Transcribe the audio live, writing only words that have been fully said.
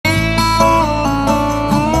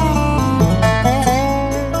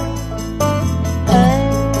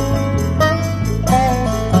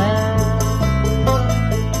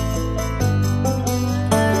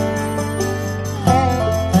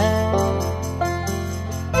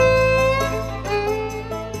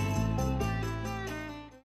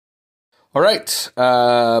All right,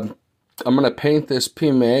 I'm going to paint this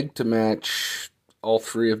PMAG to match all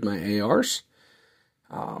three of my ARs.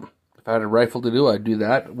 If I had a rifle to do, I'd do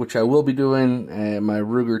that, which I will be doing at my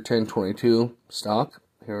Ruger 1022 stock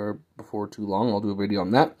here before too long. I'll do a video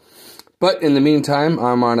on that. But in the meantime,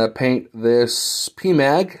 I'm going to paint this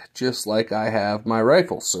PMAG just like I have my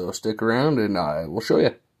rifle. So stick around and I will show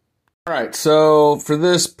you. All right, so for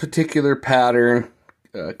this particular pattern,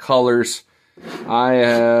 colors, I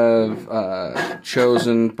have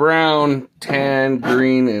chosen brown, tan,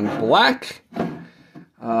 green, and black.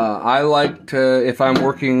 I like to, if I'm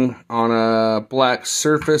working on a black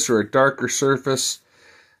surface or a darker surface,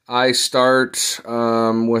 I start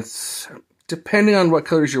with, depending on what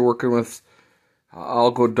colors you're working with,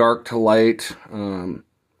 I'll go dark to light.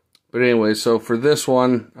 But anyway, so for this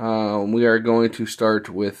one, we are going to start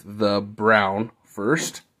with the brown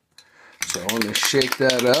first. So I'm going to shake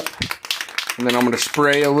that up. And then I'm going to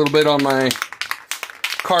spray a little bit on my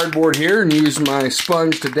cardboard here and use my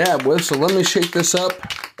sponge to dab with. So let me shake this up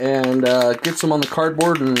and get some on the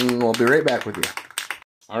cardboard, and I'll be right back with you.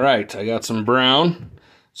 All right, I got some brown.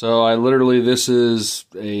 So this is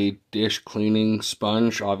a dish cleaning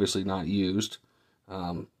sponge, obviously not used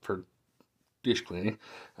for dish cleaning.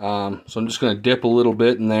 So I'm just going to dip a little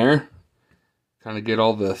bit in there, kind of get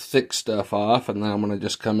all the thick stuff off, and then I'm going to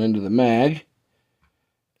just come into the mag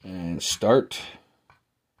and start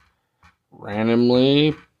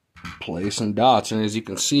randomly placing dots. And as you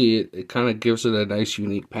can see, it kind of gives it a nice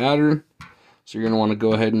unique pattern. So you're going to want to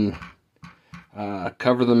go ahead and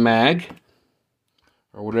cover the mag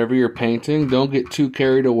or whatever you're painting. Don't get too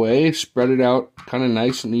carried away. Spread it out kind of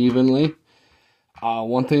nice and evenly.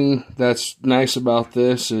 One thing that's nice about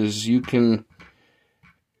this is you can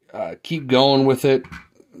keep going with it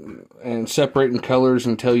and separating colors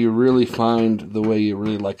until you really find the way you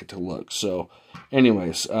really like it to look. So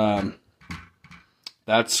anyways,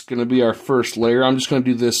 that's going to be our first layer. I'm just going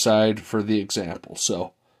to do this side for the example.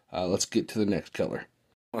 So let's get to the next color.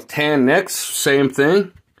 With tan next, same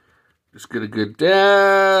thing. Just get a good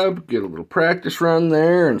dab, get a little practice run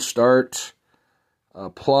there, and start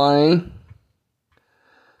applying.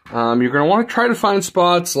 You're going to want to try to find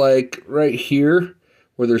spots like right here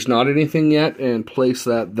where there's not anything yet and place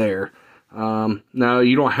that there. Now,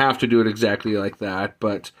 you don't have to do it exactly like that,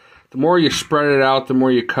 but the more you spread it out, the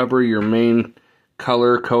more you cover your main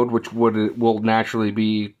color code, which will naturally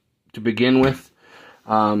be to begin with,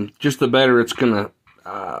 just the better it's going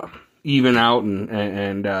to even out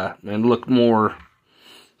and look more.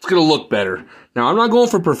 It's going to look better. Now, I'm not going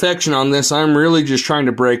for perfection on this. I'm really just trying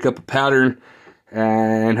to break up a pattern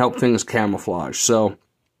and help things camouflage. So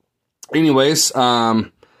anyways,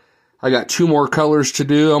 I got two more colors to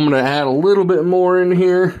do. I'm going to add a little bit more in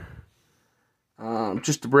here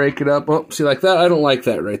just to break it up. Oh, see, like that? I don't like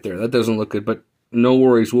that right there. That doesn't look good, but no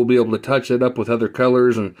worries. We'll be able to touch it up with other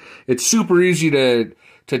colors, and it's super easy to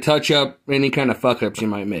touch up any kind of fuck-ups you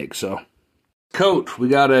might make. So, coat, we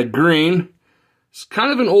got a green. It's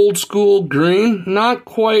kind of an old school green. Not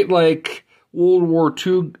quite like World War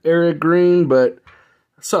II era green, but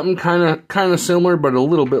something kind of similar, but a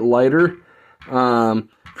little bit lighter.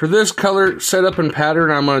 For this color setup and pattern,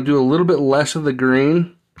 I'm going to do a little bit less of the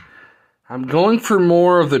green. I'm going for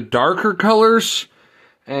more of the darker colors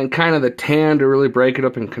and kind of the tan to really break it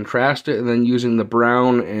up and contrast it, and then using the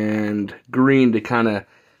brown and green to kind of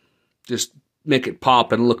just make it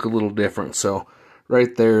pop and look a little different. So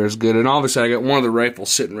right there is good. And obviously I got one of the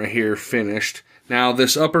rifles sitting right here finished. Now,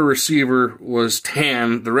 this upper receiver was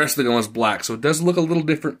tan, the rest of the gun was black, so it does look a little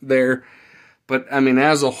different there. But, I mean,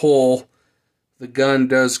 as a whole, the gun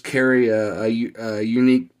does carry a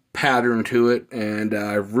unique pattern to it, and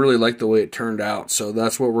I really like the way it turned out. So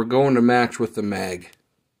that's what we're going to match with the mag.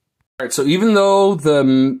 All right, so even though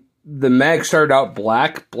the mag started out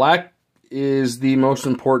black, black is the most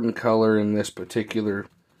important color in this particular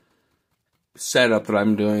setup that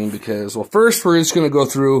I'm doing because, well, first we're just going to go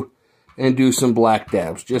through and do some black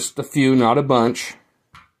dabs. Just a few, not a bunch.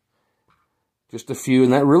 Just a few,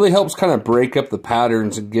 and that really helps kind of break up the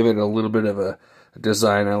patterns and give it a little bit of a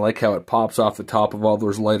design. I like how it pops off the top of all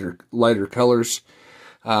those lighter colors.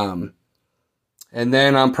 And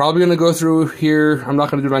then I'm probably going to go through here. I'm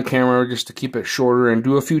not going to do it on camera just to keep it shorter and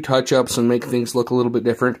do a few touch-ups and make things look a little bit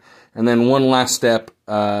different. And then one last step,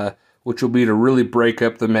 which will be to really break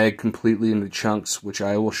up the mag completely into chunks, which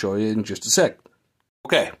I will show you in just a sec.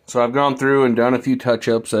 Okay, so I've gone through and done a few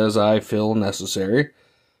touch-ups as I feel necessary.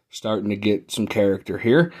 Starting to get some character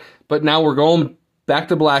here. But now we're going back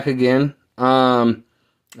to black again. And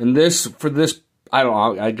for this, I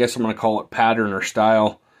don't know, I guess I'm going to call it pattern or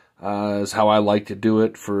style, is how I like to do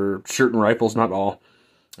it for certain rifles, not all.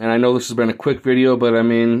 And I know this has been a quick video, but I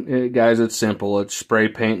mean, guys, it's simple. It's spray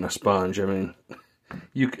paint and a sponge. I mean,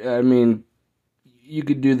 you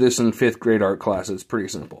could do this in 5th grade art class. It's pretty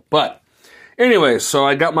simple. But anyways, so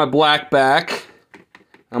I got my black back.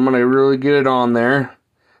 I'm going to really get it on there.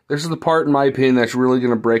 This is the part, in my opinion, that's really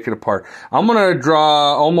going to break it apart. I'm going to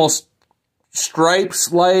draw almost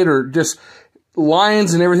stripes light, or just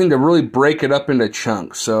lines and everything to really break it up into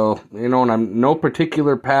chunks. So, you know, and I'm no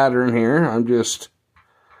particular pattern here. I'm just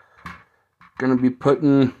going to be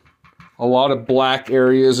putting a lot of black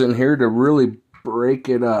areas in here to really break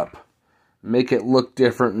it up. Make it look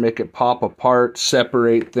different, make it pop apart,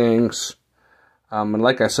 separate things. And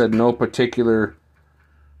like I said, no particular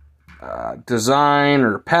design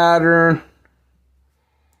or pattern.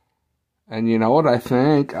 And you know what? I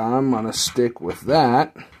think I'm going to stick with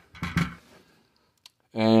that.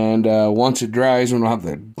 And once it dries, we don't have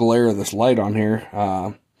the glare of this light on here.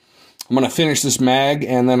 I'm going to finish this mag,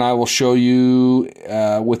 and then I will show you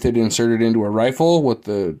with it inserted into a rifle with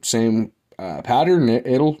the same pattern.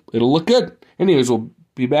 It'll look good. Anyways, we'll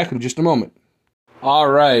be back in just a moment. All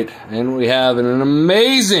right, and we have an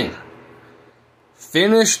amazing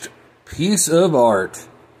finished piece of art.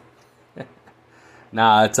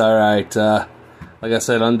 Nah, it's all right. Like I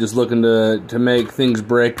said, I'm just looking to make things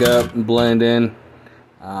break up and blend in.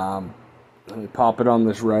 Let me pop it on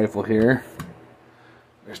this rifle here,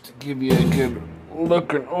 just to give you a good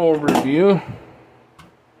look and overview.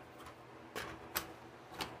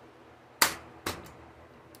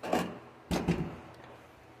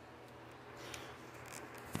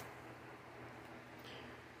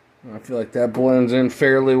 I feel like that blends in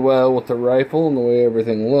fairly well with the rifle and the way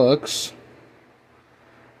everything looks.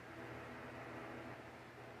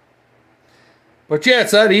 But yeah,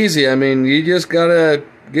 it's that easy. I mean, you just gotta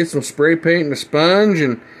get some spray paint and a sponge,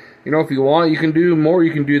 and you know, if you want, you can do more.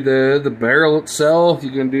 You can do the barrel itself.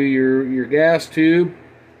 You can do your gas tube.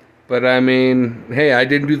 But I mean, hey, I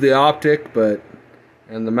didn't do the optic,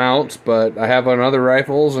 and the mounts, but I have on other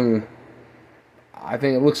rifles, and I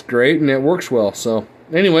think it looks great and it works well. So,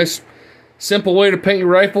 anyways, simple way to paint your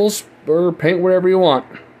rifles, or paint whatever you want.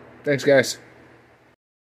 Thanks, guys.